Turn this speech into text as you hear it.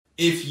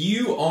If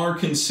you are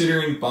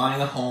considering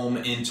buying a home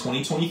in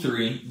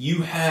 2023,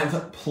 you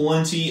have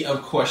plenty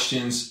of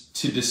questions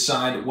to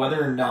decide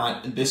whether or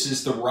not this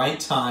is the right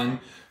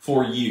time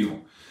for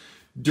you.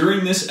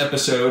 During this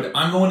episode,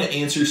 I'm going to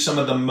answer some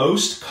of the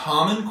most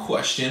common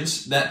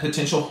questions that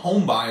potential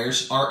home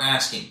buyers are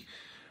asking.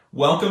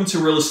 Welcome to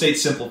Real Estate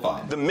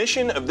Simplified. The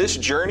mission of this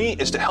journey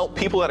is to help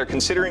people that are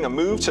considering a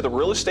move to the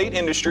real estate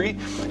industry,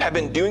 have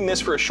been doing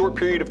this for a short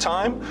period of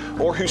time,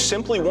 or who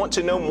simply want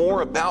to know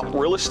more about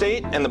real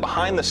estate and the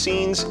behind the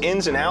scenes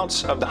ins and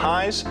outs of the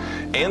highs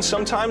and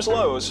sometimes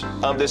lows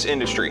of this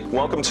industry.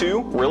 Welcome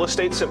to Real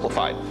Estate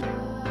Simplified.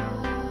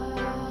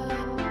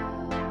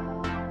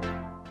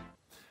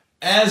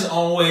 As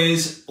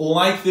always,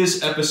 like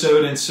this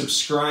episode and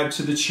subscribe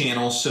to the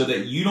channel so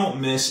that you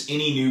don't miss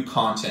any new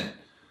content.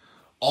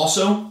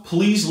 Also,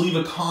 please leave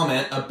a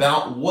comment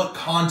about what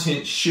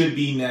content should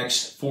be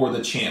next for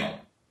the channel.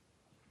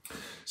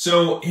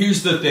 So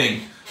here's the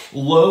thing.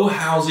 Low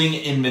housing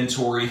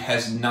inventory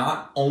has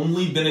not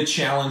only been a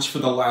challenge for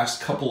the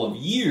last couple of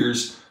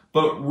years,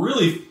 but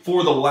really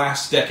for the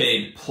last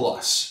decade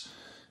plus.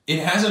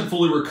 It hasn't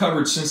fully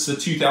recovered since the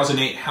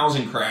 2008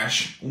 housing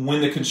crash when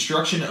the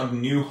construction of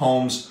new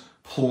homes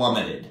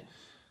plummeted.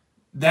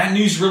 That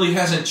news really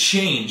hasn't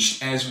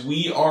changed as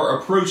we are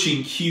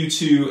approaching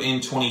Q2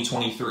 in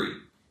 2023.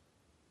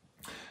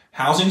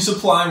 Housing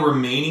supply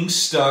remaining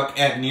stuck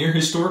at near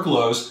historic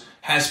lows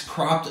has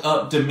propped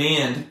up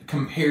demand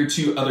compared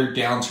to other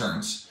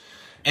downturns,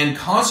 and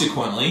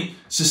consequently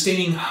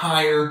sustaining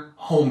higher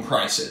home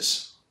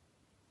prices.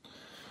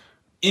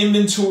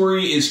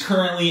 Inventory is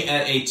currently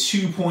at a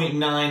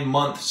 2.9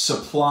 month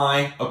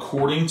supply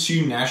according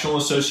to National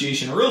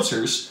Association of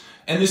Realtors.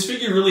 And this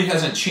figure really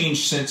hasn't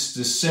changed since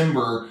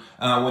December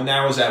when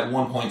that was at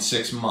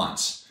 1.6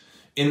 months.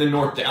 In the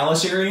North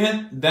Dallas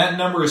area, that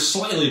number is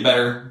slightly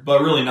better,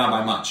 but really not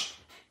by much.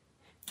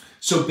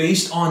 So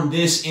based on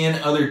this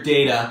and other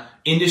data,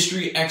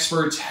 industry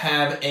experts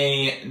have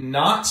a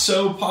not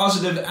so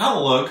positive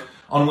outlook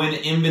on when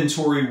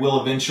inventory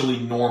will eventually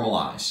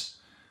normalize.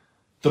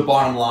 The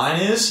bottom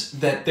line is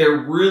that there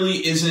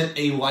really isn't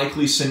a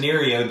likely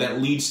scenario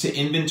that leads to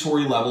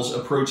inventory levels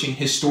approaching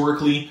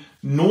historically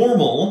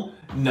normal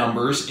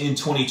numbers in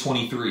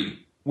 2023,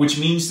 which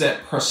means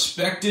that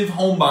prospective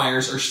home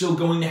buyers are still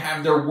going to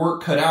have their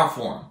work cut out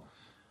for them.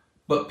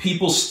 But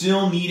people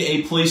still need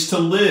a place to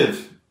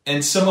live,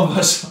 and some of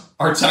us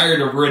are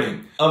tired of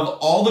renting. Of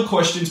all the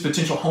questions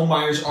potential home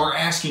buyers are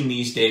asking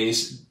these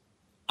days,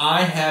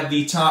 I have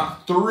the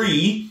top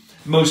 3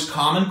 most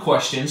common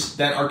questions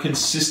that are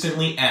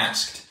consistently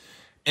asked,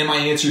 and my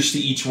answers to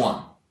each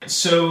one.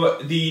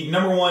 So the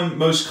number 1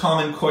 most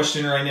common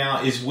question right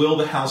now is, will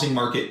the housing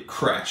market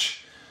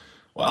crash?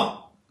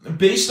 Well,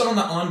 based on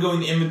the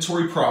ongoing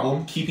inventory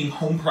problem keeping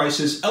home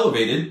prices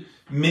elevated,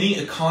 many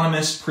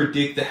economists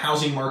predict the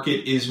housing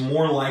market is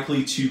more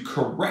likely to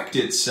correct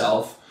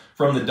itself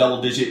from the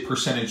double-digit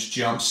percentage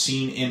jump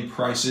seen in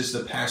prices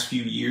the past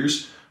few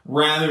years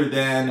rather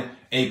than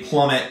a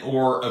plummet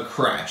or a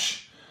crash.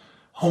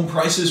 Home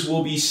prices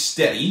will be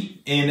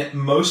steady in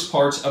most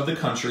parts of the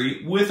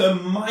country with a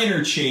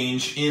minor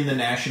change in the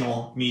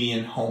national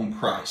median home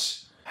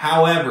price.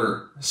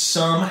 However,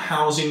 some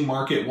housing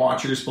market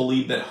watchers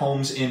believe that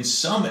homes in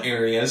some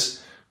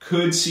areas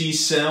could see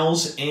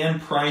sales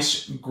and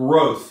price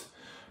growth,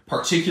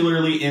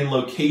 particularly in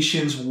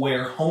locations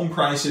where home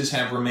prices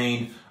have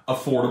remained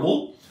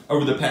affordable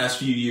over the past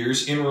few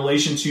years in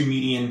relation to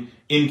median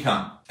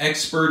income.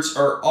 Experts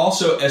are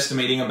also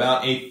estimating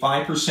about a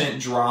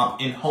 5%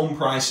 drop in home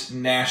price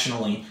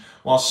nationally,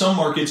 while some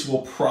markets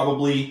will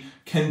probably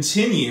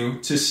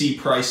continue to see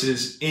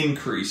prices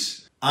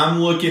increase. I'm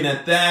looking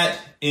at that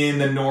in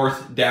the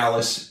North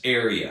Dallas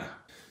area.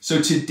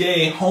 So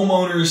today,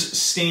 homeowners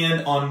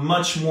stand on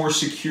much more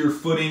secure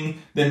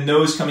footing than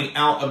those coming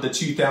out of the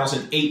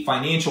 2008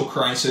 financial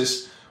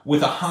crisis,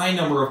 with a high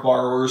number of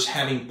borrowers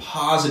having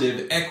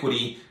positive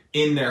equity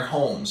in their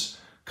homes.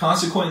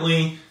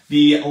 Consequently,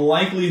 the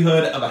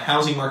likelihood of a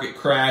housing market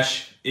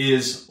crash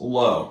is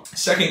low.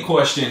 Second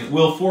question,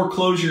 will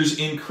foreclosures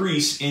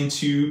increase in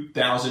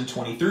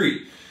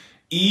 2023?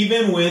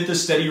 Even with the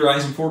steady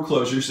rise in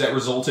foreclosures that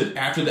resulted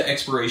after the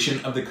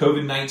expiration of the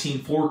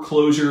COVID-19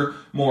 foreclosure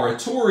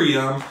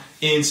moratorium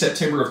in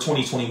September of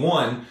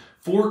 2021,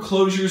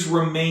 foreclosures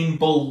remain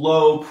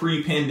below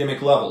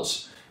pre-pandemic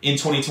levels. In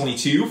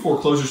 2022,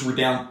 foreclosures were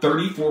down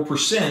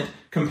 34%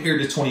 compared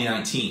to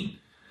 2019.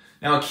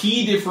 Now, a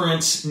key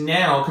difference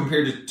now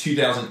compared to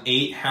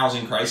 2008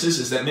 housing crisis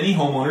is that many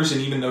homeowners, and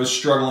even those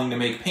struggling to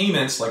make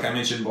payments, like I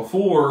mentioned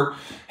before,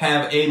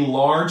 have a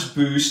large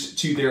boost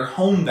to their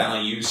home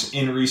values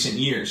in recent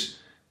years.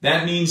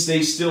 That means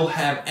they still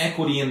have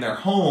equity in their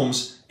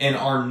homes and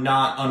are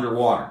not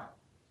underwater.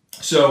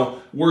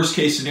 So, worst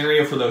case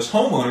scenario for those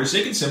homeowners,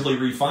 they can simply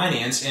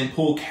refinance and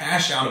pull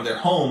cash out of their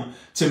home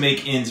to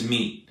make ends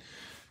meet.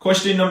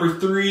 Question number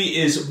 3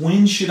 is,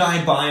 when should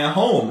I buy a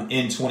home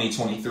in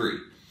 2023?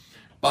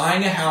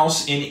 Buying a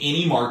house in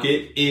any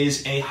market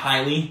is a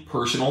highly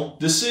personal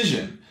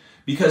decision.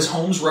 because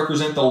homes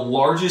represent the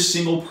largest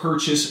single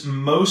purchase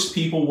most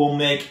people will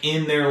make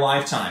in their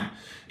lifetime.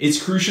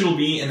 It's crucial to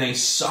be in a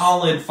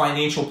solid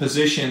financial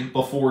position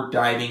before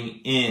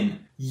diving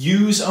in.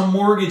 Use a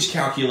mortgage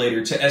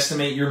calculator to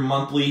estimate your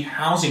monthly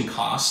housing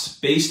costs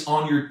based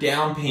on your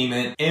down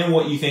payment and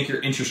what you think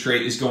your interest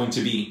rate is going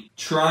to be.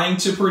 Trying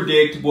to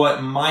predict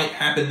what might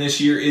happen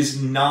this year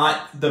is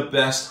not the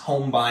best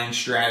home buying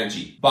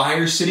strategy.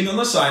 Buyers sitting on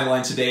the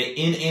sideline today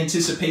in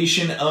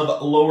anticipation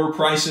of lower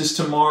prices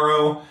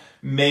tomorrow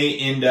may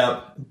end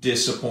up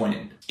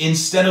disappointed.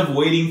 Instead of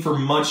waiting for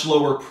much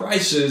lower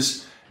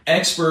prices,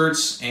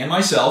 experts and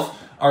myself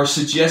are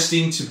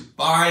suggesting to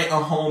buy a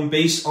home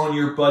based on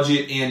your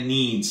budget and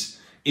needs.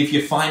 If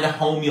you find a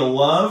home you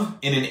love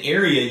in an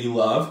area you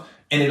love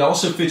and it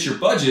also fits your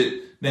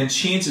budget, then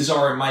chances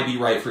are it might be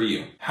right for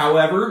you.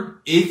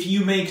 However, if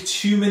you make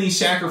too many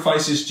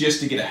sacrifices just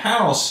to get a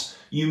house,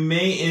 you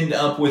may end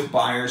up with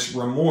buyer's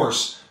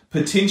remorse,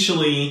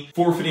 potentially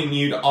forfeiting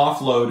you to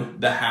offload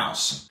the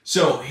house.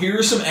 So here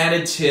are some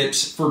added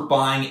tips for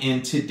buying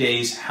in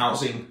today's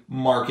housing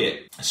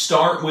market.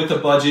 Start with a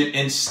budget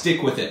and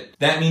stick with it.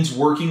 That means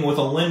working with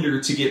a lender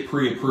to get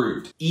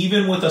pre-approved.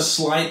 Even with a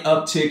slight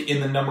uptick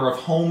in the number of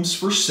homes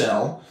for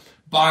sale,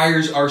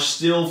 buyers are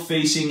still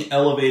facing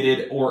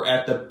elevated or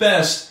at the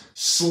best,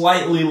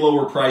 slightly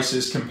lower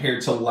prices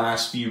compared to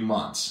last few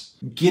months.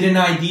 Get an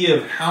idea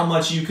of how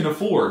much you can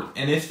afford,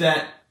 and if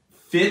that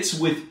fits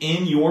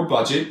within your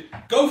budget,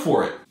 go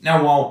for it.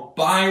 Now, while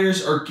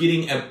buyers are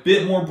getting a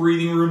bit more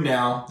breathing room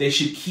now, they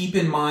should keep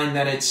in mind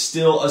that it's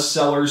still a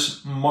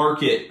seller's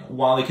market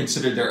while they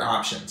consider their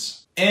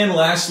options. And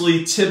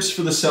lastly, tips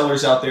for the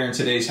sellers out there in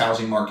today's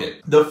housing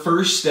market. The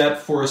first step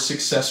for a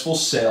successful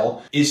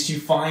sale is to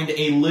find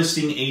a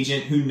listing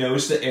agent who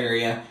knows the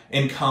area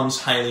and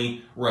comes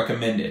highly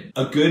recommended.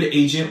 A good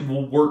agent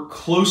will work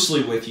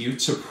closely with you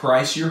to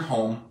price your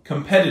home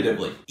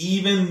competitively.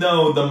 Even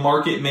though the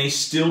market may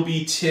still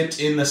be tipped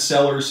in the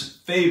seller's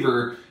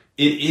favor,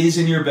 it is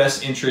in your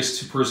best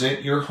interest to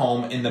present your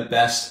home in the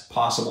best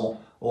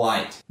possible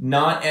light.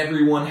 Not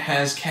everyone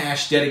has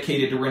cash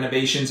dedicated to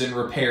renovations and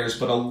repairs,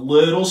 but a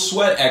little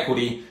sweat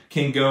equity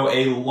can go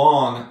a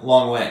long,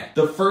 long way.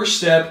 The first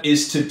step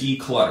is to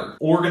declutter,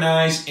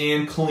 organize,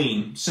 and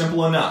clean.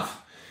 Simple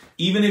enough.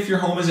 Even if your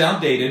home is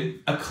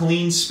outdated, a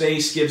clean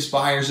space gives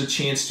buyers a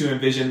chance to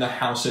envision the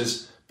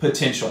house's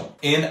potential.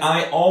 And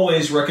I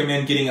always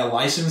recommend getting a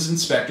licensed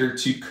inspector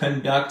to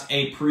conduct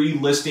a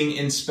pre-listing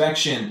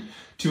inspection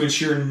to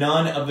ensure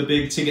none of the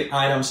big ticket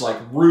items like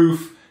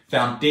roof,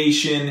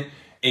 foundation,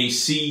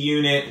 AC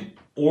unit,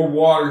 or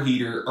water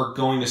heater are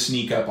going to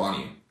sneak up on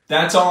you.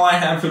 That's all I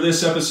have for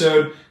this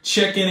episode.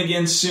 Check in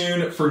again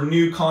soon for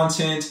new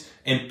content,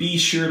 and be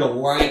sure to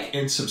like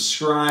and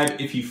subscribe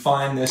if you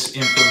find this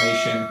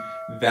information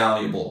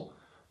valuable.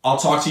 I'll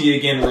talk to you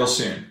again real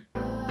soon.